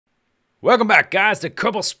Welcome back, guys, to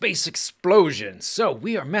Kerbal Space Explosion. So,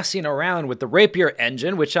 we are messing around with the Rapier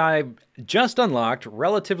engine, which I've just unlocked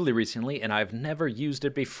relatively recently, and I've never used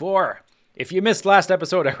it before. If you missed last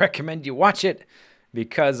episode, I recommend you watch it,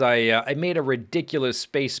 because I made a ridiculous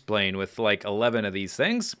space plane with like 11 of these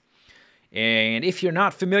things. And if you're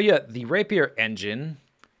not familiar, the Rapier engine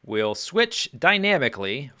will switch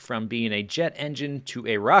dynamically from being a jet engine to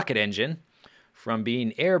a rocket engine, from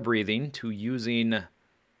being air-breathing to using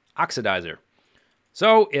oxidizer.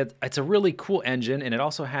 So it's a really cool engine, and it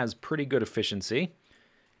also has pretty good efficiency.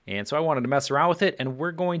 And so I wanted to mess around with it, and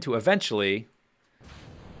we're going to eventually,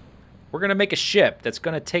 we're going to make a ship that's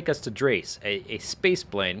going to take us to Drace, a space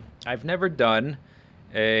plane. I've never done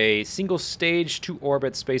a single stage to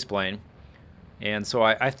orbit space plane, and so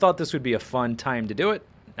I thought this would be a fun time to do it,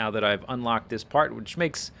 now that I've unlocked this part, which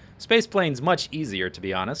makes space planes much easier, to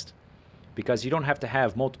be honest, because you don't have to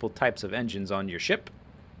have multiple types of engines on your ship.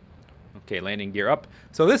 Okay, landing gear up.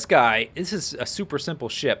 So this guy, this is a super simple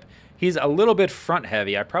ship. He's a little bit front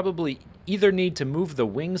heavy. I probably either need to move the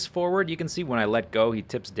wings forward. You can see when I let go, he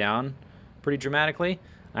tips down pretty dramatically.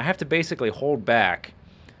 I have to basically hold back.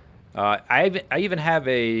 I even have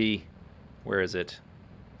a, where is it?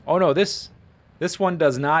 Oh no, this one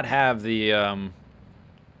does not have the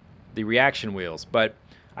reaction wheels, but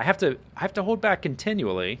I have to hold back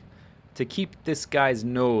continually to keep this guy's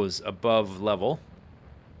nose above level.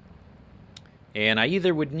 And I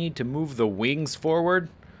either would need to move the wings forward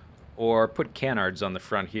or put canards on the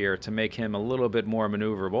front here to make him a little bit more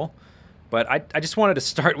maneuverable. But I just wanted to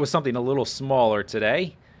start with something a little smaller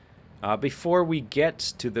today before we get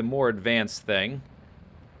to the more advanced thing.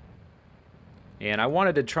 And I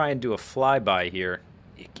wanted to try and do a flyby here,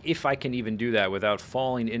 if I can even do that without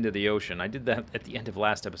falling into the ocean. I did that at the end of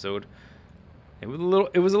last episode. It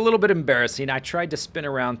was a little bit embarrassing. I tried to spin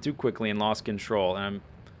around too quickly and lost control, and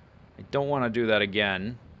I don't want to do that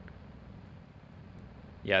again.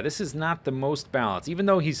 Yeah, this is not the most balanced. Even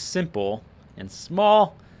though he's simple and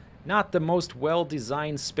small, not the most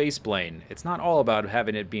well-designed space plane. It's not all about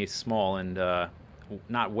having it be small and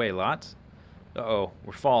not weigh lots. Uh-oh,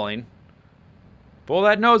 we're falling. Pull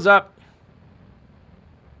that nose up.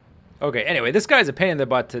 Okay, anyway, this guy's a pain in the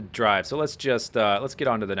butt to drive, so let's just, let's get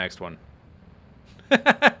on to the next one.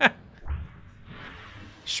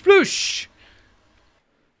 Sploosh!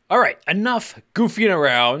 Alright, enough goofing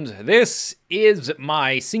around. This is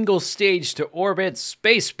my single stage to orbit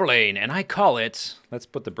space plane, and I call it, let's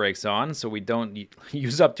put the brakes on so we don't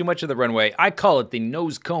use up too much of the runway. I call it the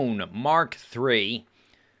Nose Cone Mark III.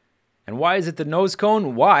 And why is it the nose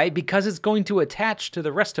cone? Why? Because it's going to attach to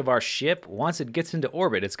the rest of our ship once it gets into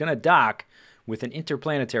orbit. It's going to dock with an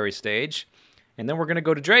interplanetary stage, and then we're going to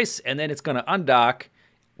go to Drace, and then it's going to undock.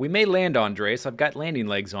 We may land on Drace. I've got landing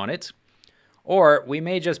legs on it. Or we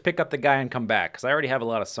may just pick up the guy and come back, because I already have a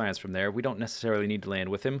lot of science from there. We don't necessarily need to land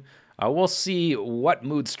with him. We'll see what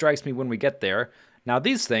mood strikes me when we get there. Now,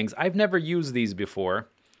 these things, I've never used these before.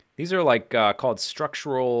 These are like called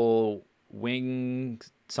structural wing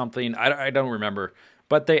something. I don't remember.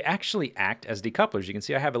 But they actually act as decouplers. You can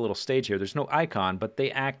see I have a little stage here. There's no icon, but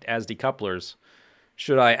they act as decouplers.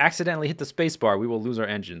 Should I accidentally hit the spacebar, we will lose our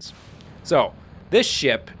engines. So, this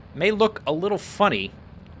ship may look a little funny,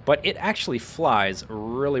 but it actually flies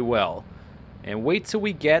really well. And wait till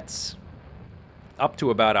we get up to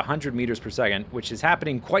about 100 meters per second, which is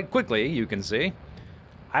happening quite quickly, you can see.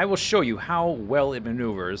 I will show you how well it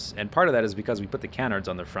maneuvers, and part of that is because we put the canards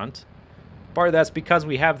on the front. Part of that's because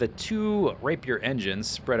we have the two Rapier engines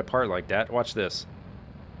spread apart like that. Watch this.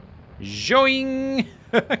 Zoing!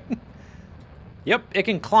 Yep, it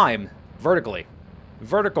can climb vertically.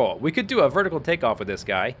 Vertical. We could do a vertical takeoff with this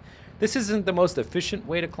guy. This isn't the most efficient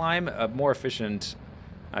way to climb. More efficient,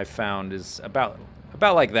 I found, is about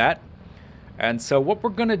like that. And so what we're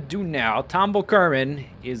going to do now, Tomble Kerman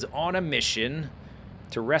is on a mission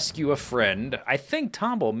to rescue a friend. I think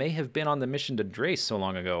Tomble may have been on the mission to Drace so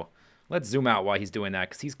long ago. Let's zoom out while he's doing that,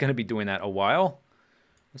 because he's going to be doing that a while.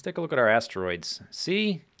 Let's take a look at our asteroids.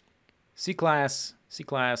 C, C-class,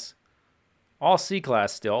 C-class, all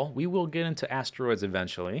C-class still. We will get into asteroids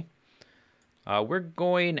eventually. We're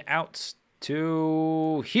going out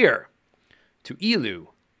to here, to Elu,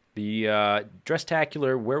 the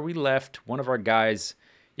Drestacular, where we left one of our guys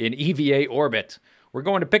in EVA orbit. We're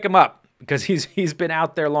going to pick him up because he's been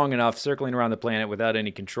out there long enough, circling around the planet without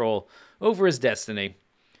any control over his destiny.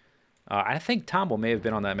 I think Tomble may have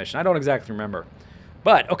been on that mission. I don't exactly remember.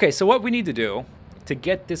 But, okay, so what we need to do to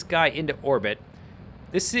get this guy into orbit,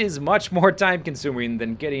 this is much more time-consuming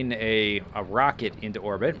than getting a rocket into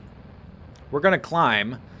orbit. We're going to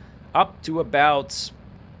climb up to about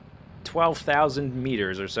 12,000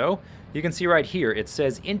 meters or so. You can see right here, it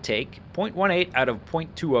says intake 0.18 out of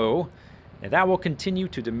 0.20, and that will continue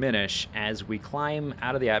to diminish as we climb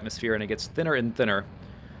out of the atmosphere and it gets thinner and thinner.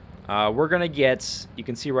 We're going to get, you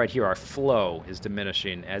can see right here, our flow is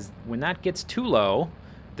diminishing. As when that gets too low,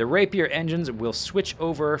 the Rapier engines will switch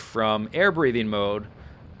over from air breathing mode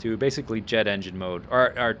to basically jet engine mode,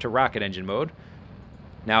 or to rocket engine mode.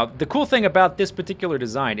 Now, the cool thing about this particular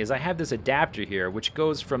design is I have this adapter here, which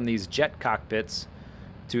goes from these jet cockpits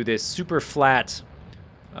to this super flat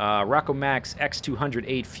Rockomax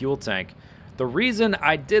X208 fuel tank. The reason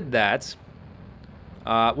I did that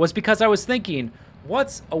was because I was thinking,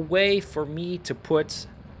 what's a way for me to put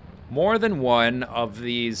more than one of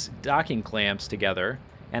these docking clamps together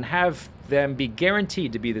and have them be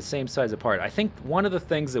guaranteed to be the same size apart? I think one of the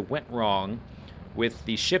things that went wrong with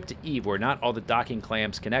the ship to Eve, where not all the docking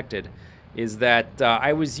clamps connected, is that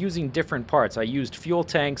I was using different parts. I used fuel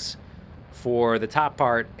tanks for the top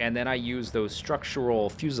part, and then I used those structural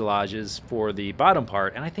fuselages for the bottom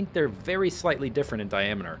part, and I think they're very slightly different in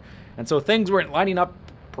diameter. And so things weren't lining up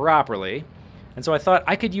properly, and so I thought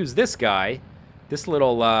I could use this guy, this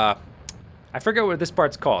little, I forget what this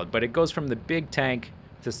part's called, but it goes from the big tank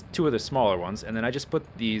to two of the smaller ones, and then I just put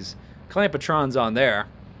these clampetrons on there.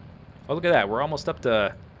 Oh, look at that, we're almost up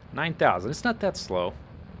to 9,000. It's not that slow.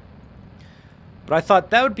 But I thought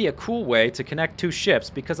that would be a cool way to connect two ships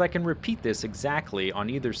because I can repeat this exactly on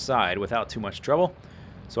either side without too much trouble.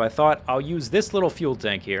 So I thought I'll use this little fuel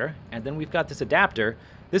tank here, and then we've got this adapter.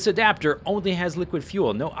 This adapter only has liquid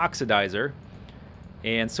fuel, no oxidizer.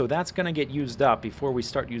 And so that's going to get used up before we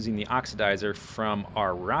start using the oxidizer from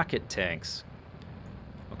our rocket tanks.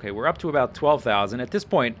 Okay, we're up to about 12,000. At this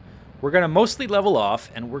point, we're going to mostly level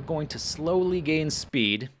off, and we're going to slowly gain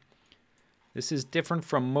speed. This is different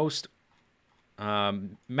from most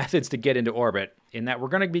methods to get into orbit, in that we're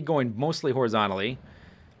going to be going mostly horizontally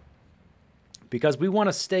because we want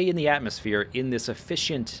to stay in the atmosphere in this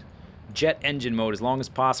efficient jet engine mode as long as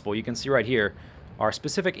possible. You can see right here, our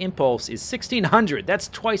specific impulse is 1,600. That's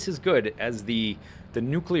twice as good as the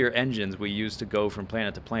nuclear engines we use to go from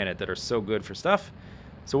planet to planet that are so good for stuff.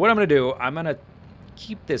 So what I'm going to do, I'm going to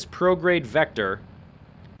keep this prograde vector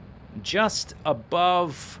just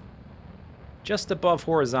above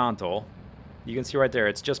horizontal. You can see right there,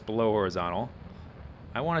 it's just below horizontal.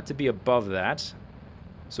 I want it to be above that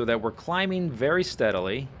so that we're climbing very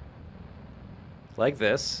steadily, like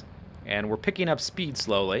this, and we're picking up speed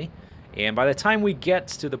slowly. And by the time we get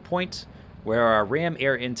to the point where our ram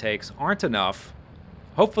air intakes aren't enough,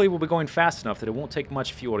 hopefully we'll be going fast enough that it won't take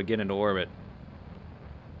much fuel to get into orbit.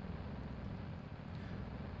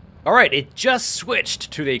 Alright, it just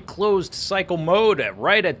switched to the closed cycle mode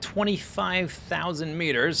right at 25,000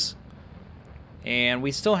 meters. And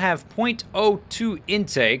we still have 0.02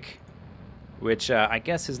 intake, which I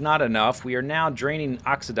guess is not enough. We are now draining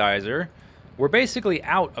oxidizer. We're basically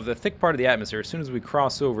out of the thick part of the atmosphere as soon as we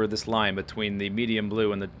cross over this line between the medium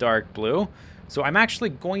blue and the dark blue. So I'm actually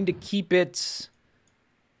going to keep it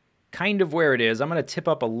kind of where it is. I'm going to tip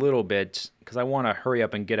up a little bit because I want to hurry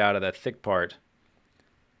up and get out of that thick part.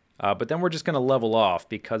 But then we're just going to level off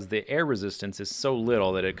because the air resistance is so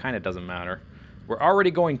little that it kind of doesn't matter. We're already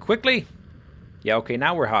going quickly. Yeah, okay,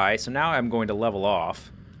 now we're high, so now I'm going to level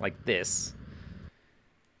off, like this.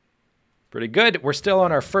 Pretty good. We're still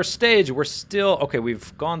on our first stage. We're still... Okay,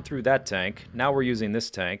 we've gone through that tank. Now we're using this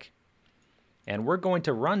tank. And we're going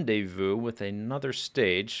to rendezvous with another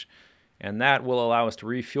stage, and that will allow us to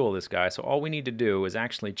refuel this guy. So all we need to do is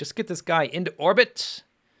actually just get this guy into orbit.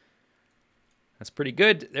 That's pretty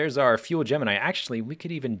good. There's our fuel Gemini. Actually, we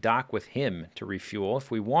could even dock with him to refuel if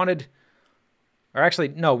we wanted... Or actually,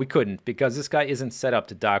 no, we couldn't, because this guy isn't set up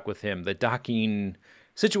to dock with him. The docking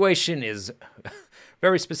situation is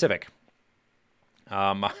very specific.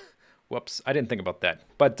 Whoops, I didn't think about that.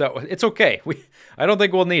 But it's okay. I don't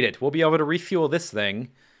think we'll need it. We'll be able to refuel this thing,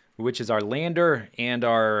 which is our lander and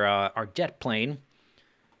our jet plane,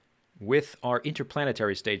 with our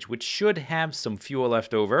interplanetary stage, which should have some fuel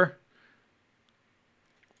left over.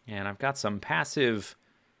 And I've got some passive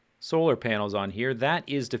solar panels on here. That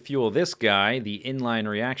is to fuel this guy, the inline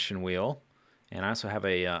reaction wheel. And I also have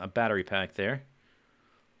a battery pack there.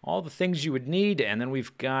 All the things you would need. And then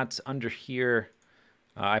we've got under here,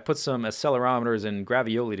 I put some accelerometers and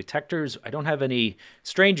gravioli detectors. I don't have any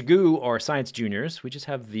strange goo or science juniors. We just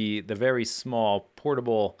have the very small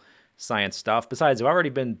portable science stuff. Besides, I've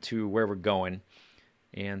already been to where we're going.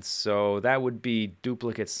 And so that would be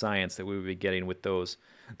duplicate science that we would be getting with those.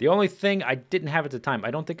 The only thing I didn't have at the time,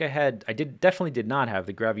 I don't think I had, definitely did not have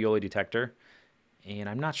the gravioli detector. And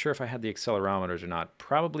I'm not sure if I had the accelerometers or not.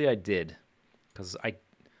 Probably I did. Because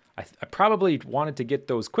I probably wanted to get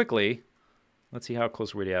those quickly. Let's see how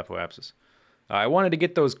close we're to apoapsis. I wanted to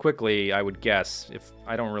get those quickly, I would guess. If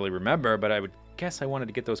I don't really remember, but I would guess I wanted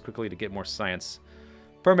to get those quickly to get more science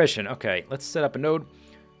permission. Okay, let's set up a node.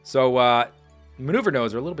 So maneuver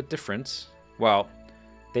nodes are a little bit different. Well,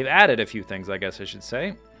 they've added a few things, I guess I should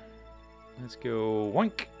say. Let's go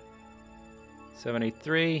woink.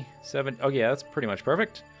 783, 7. Oh yeah, that's pretty much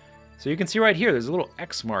perfect. So you can see right here, there's a little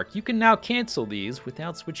X mark. You can now cancel these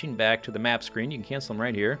without switching back to the map screen. You can cancel them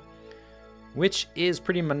right here, which is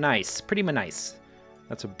pretty nice. Pretty nice.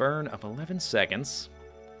 That's a burn of 11 seconds.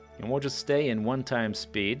 And we'll just stay in 1x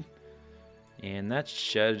speed. And that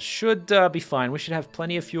should be fine. We should have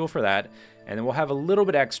plenty of fuel for that. And then we'll have a little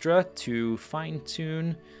bit extra to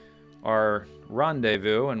fine-tune our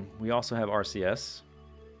rendezvous. And we also have RCS,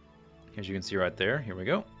 as you can see right there. Here we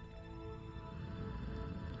go.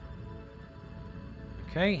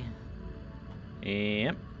 Okay.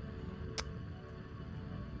 And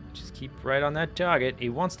just keep right on that target. He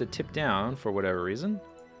wants to tip down for whatever reason.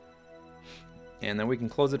 And then we can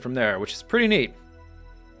close it from there, which is pretty neat.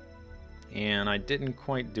 And I didn't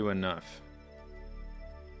quite do enough.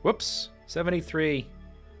 Whoops. 73,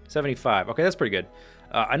 75. Okay, that's pretty good.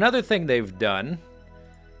 Another thing they've done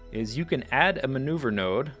is you can add a maneuver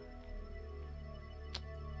node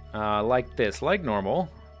like this, like normal.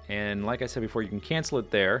 And like I said before, you can cancel it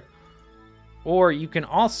there. Or you can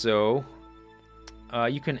also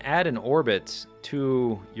you can add an orbit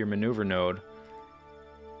to your maneuver node.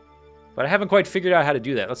 But I haven't quite figured out how to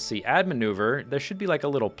do that. Let's see. Add maneuver. There should be like a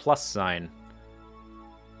little plus sign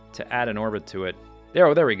to add an orbit to it.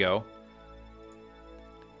 There we go.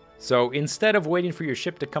 So instead of waiting for your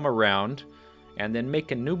ship to come around and then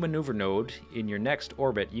make a new maneuver node in your next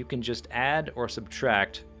orbit, you can just add or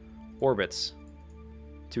subtract orbits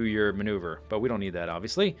to your maneuver. But we don't need that,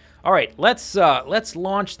 obviously. All right, let's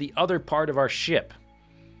launch the other part of our ship.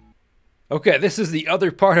 Okay, this is the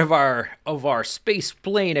other part of our space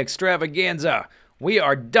plane extravaganza. We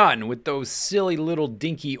are done with those silly little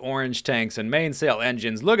dinky orange tanks and mainsail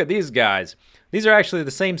engines. Look at these guys. These are actually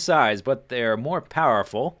the same size, but they're more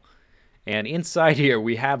powerful. And inside here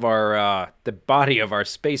we have our the body of our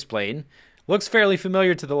space plane. Looks fairly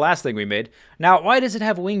familiar to the last thing we made. Now, why does it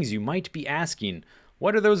have wings, you might be asking?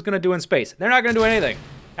 What are those going to do in space? They're not going to do anything.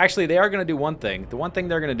 Actually, they are going to do one thing. The one thing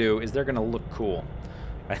they're going to do is they're going to look cool.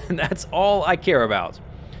 And that's all I care about.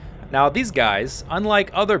 Now, these guys,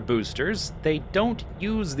 unlike other boosters, they don't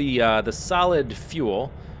use the solid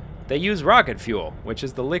fuel. They use rocket fuel, which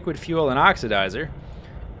is the liquid fuel and oxidizer.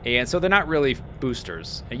 And so they're not really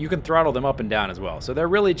boosters. And you can throttle them up and down as well. So they're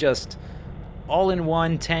really just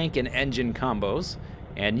all-in-one tank and engine combos.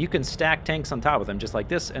 And you can stack tanks on top of them just like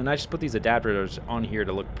this. And I just put these adapters on here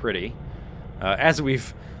to look pretty. As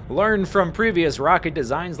we've learned from previous rocket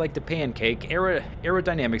designs like the pancake,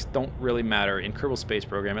 aerodynamics don't really matter in Kerbal Space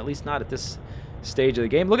Program, at least not at this stage of the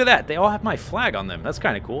game. Look at that. They all have my flag on them. That's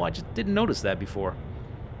kind of cool. I just didn't notice that before.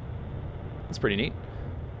 That's pretty neat.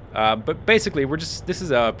 But basically, this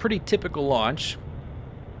is a pretty typical launch.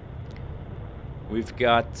 We've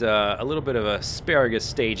got a little bit of asparagus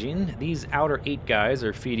staging. These outer 8 guys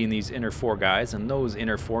are feeding these inner 4 guys, and those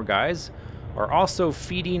inner 4 guys are also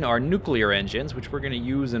feeding our nuclear engines, which we're going to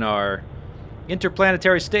use in our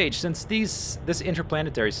interplanetary stage. Since this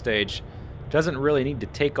interplanetary stage doesn't really need to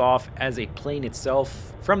take off as a plane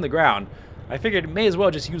itself from the ground, I figured may as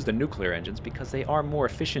well just use the nuclear engines because they are more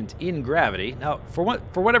efficient in gravity. Now, for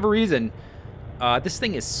whatever reason, this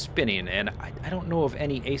thing is spinning, and I don't know of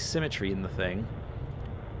any asymmetry in the thing.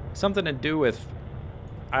 Something to do with...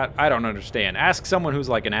 I don't understand. Ask someone who's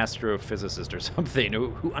like an astrophysicist or something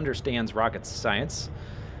who understands rocket science.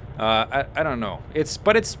 I don't know.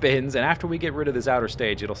 But it spins, and after we get rid of this outer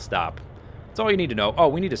stage, it'll stop. That's all you need to know. Oh,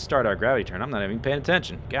 we need to start our gravity turn. I'm not even paying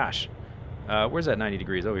attention. Gosh. Where's that 90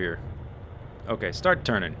 degrees? Over here. Okay, start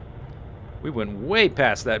turning. We went way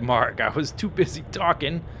past that mark. I was too busy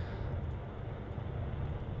talking.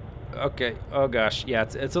 Okay. Oh, gosh. Yeah,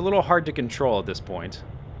 it's a little hard to control at this point.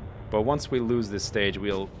 But once we lose this stage,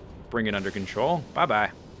 we'll bring it under control.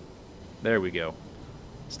 Bye-bye. There we go.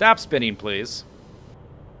 Stop spinning, please.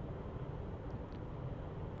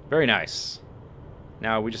 Very nice.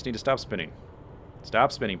 Now we just need to stop spinning.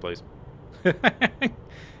 Stop spinning, please.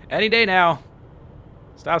 Any day now.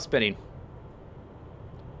 Stop spinning.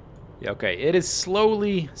 Yeah, okay, it is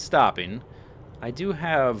slowly stopping. I do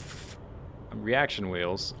have reaction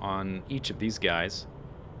wheels on each of these guys.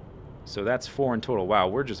 So that's 4 in total. Wow,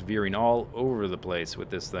 we're just veering all over the place with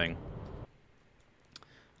this thing.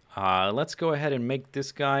 Let's go ahead and make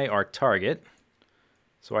this guy our target.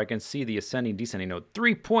 So I can see the ascending, descending node.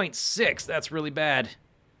 3.6, that's really bad.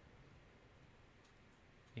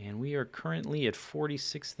 And we are currently at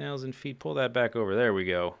 46,000 feet. Pull that back over. There we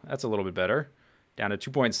go. That's a little bit better. Down to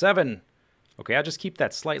 2.7. Okay, I'll just keep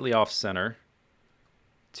that slightly off center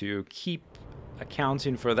to keep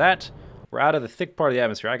accounting for that. We're out of the thick part of the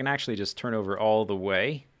atmosphere. I can actually just turn over all the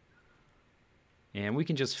way. And we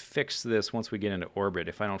can just fix this once we get into orbit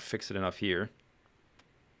if I don't fix it enough here.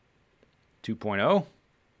 2.0.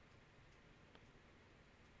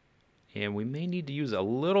 And we may need to use a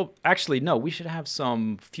little... Actually, no, we should have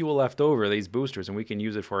some fuel left over, these boosters, and we can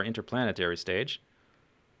use it for our interplanetary stage.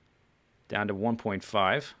 Down to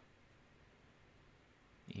 1.5.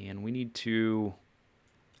 And we need to...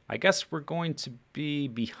 I guess we're going to be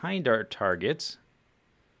behind our target.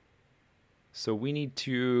 So we need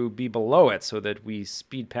to be below it so that we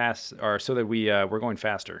speed past... Or so that we're going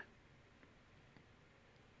faster.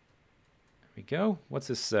 There we go. What's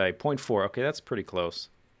this say? 0.4. Okay, that's pretty close.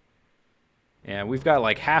 And we've got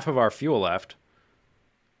like half of our fuel left.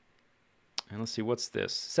 And let's see, what's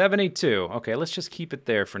this? 72. Okay, let's just keep it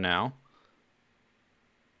there for now.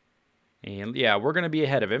 And yeah, we're going to be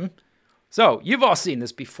ahead of him. So, you've all seen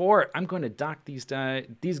this before. I'm going to dock these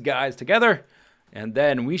guys together. And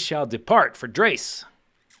then we shall depart for Drace.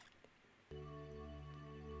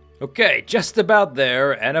 Okay, just about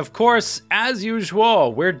there, and of course, as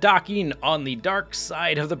usual, we're docking on the dark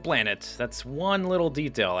side of the planet. That's one little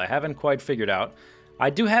detail I haven't quite figured out.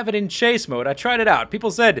 I do have it in chase mode. I tried it out.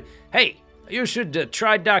 People said, hey, you should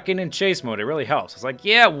try docking in chase mode. It really helps. I was like,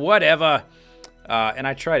 yeah, whatever. And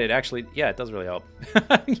I tried it. Actually, yeah, it does really help.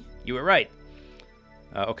 You were right.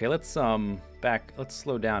 Okay, let's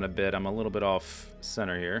slow down a bit. I'm a little bit off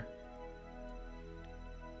center here.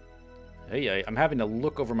 Hey, I'm having to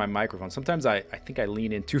look over my microphone. Sometimes I think I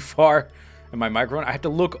lean in too far in my microphone. I have to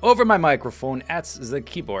look over my microphone at the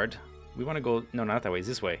keyboard. We want to go... No, not that way. It's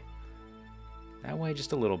this way. That way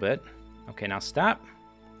just a little bit. Okay, now stop.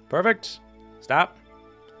 Perfect. Stop.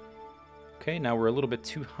 Okay, now we're a little bit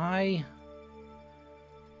too high.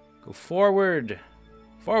 Go forward.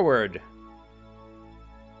 Forward.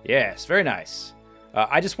 Yes, very nice.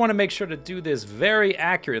 I just want to make sure to do this very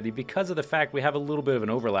accurately because of the fact we have a little bit of an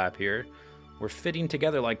overlap here. We're fitting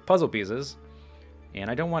together like puzzle pieces, and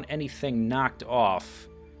I don't want anything knocked off,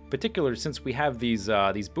 particularly since we have these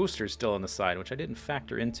boosters still on the side, which I didn't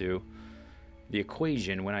factor into the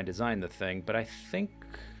equation when I designed the thing, but I think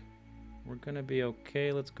we're going to be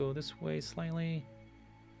okay. Let's go this way slightly.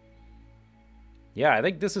 Yeah, I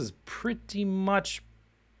think this is pretty much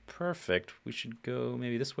perfect. We should go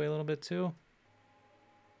maybe this way a little bit too.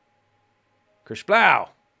 Kersplow!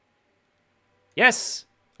 Yes!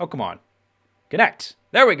 Oh, come on. Connect.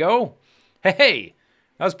 There we go. Hey,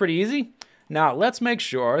 that was pretty easy. Now, let's make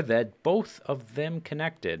sure that both of them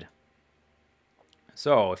connected.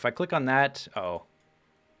 So, if I click on that... Uh-oh.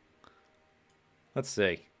 Let's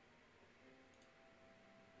see.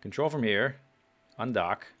 Control from here.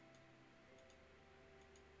 Undock.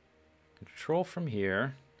 Control from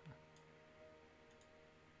here.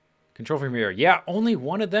 Control from here. Yeah, only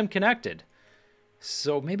one of them connected.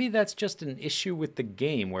 So maybe that's just an issue with the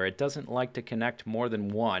game where it doesn't like to connect more than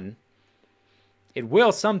one. It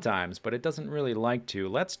will sometimes, but it doesn't really like to.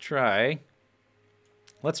 Let's try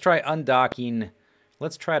undocking.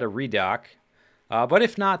 Let's try to redock. But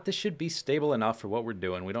if not, this should be stable enough for what we're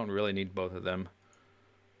doing. We don't really need both of them.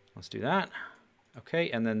 Let's do that.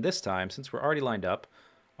 Okay, and then this time, since we're already lined up,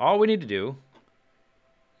 all we need to do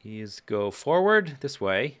is go forward this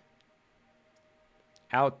way.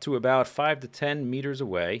 Out to about 5 to 10 meters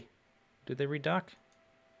away. Did they redock?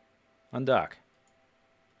 Undock.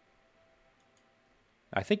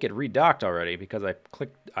 I think it redocked already because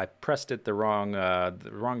I pressed it the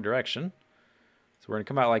wrong direction. So we're going to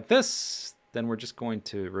come out like this. Then we're just going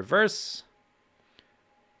to reverse.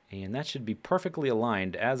 And that should be perfectly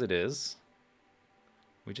aligned as it is.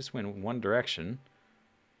 We just went one direction.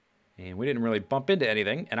 And we didn't really bump into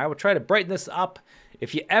anything. And I will try to brighten this up.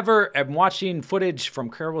 If you ever am watching footage from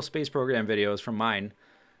Kerbal Space Program videos from mine,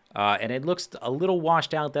 and it looks a little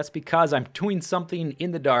washed out, that's because I'm doing something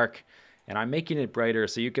in the dark, and I'm making it brighter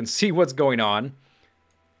so you can see what's going on.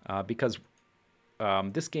 Because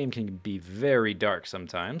this game can be very dark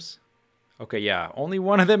sometimes. Okay, yeah, only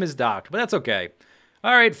one of them is docked, but that's okay.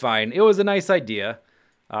 All right, fine. It was a nice idea.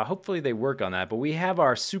 Hopefully they work on that. But we have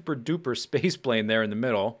our super duper space plane there in the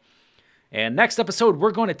middle. And next episode,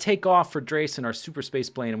 we're going to take off for Drace in our super space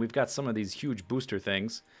plane, and we've got some of these huge booster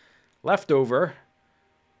things left over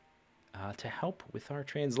to help with our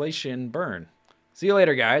translation burn. See you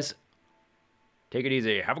later, guys. Take it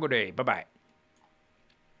easy. Have a good day. Bye-bye.